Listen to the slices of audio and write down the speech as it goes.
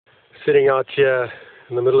Sitting out here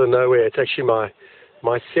in the middle of nowhere. It's actually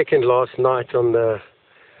my second last night on the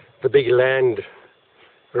big land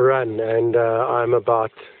run, and I'm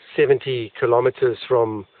about 70 kilometers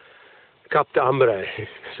from Cap d'Ambre,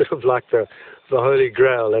 sort of like the Holy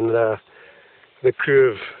Grail. And the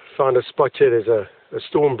crew have found a spot here. There's a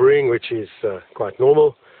storm brewing, which is quite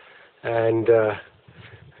normal, and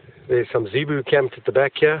there's some zebu camped at the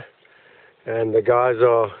back here, and the guys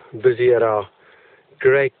are busy at our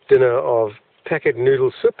great dinner of packet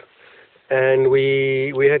noodle soup, and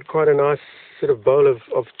we had quite a nice sort of bowl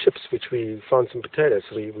of chips, which we found some potatoes,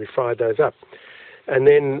 so we fried those up. And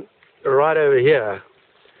then right over here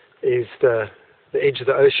is the edge of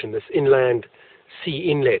the ocean, this inland sea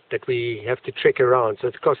inlet that we have to trek around. So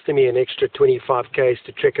it's costing me an extra 25 k's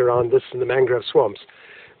to trek around this in the mangrove swamps.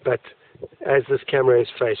 But as this camera is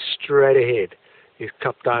faced straight ahead is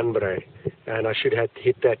Cap d'Ambre, and I should have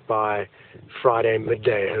hit that by Friday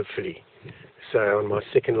midday, hopefully. So on my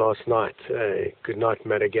second last night, good night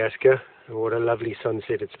Madagascar. What a lovely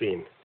sunset it's been.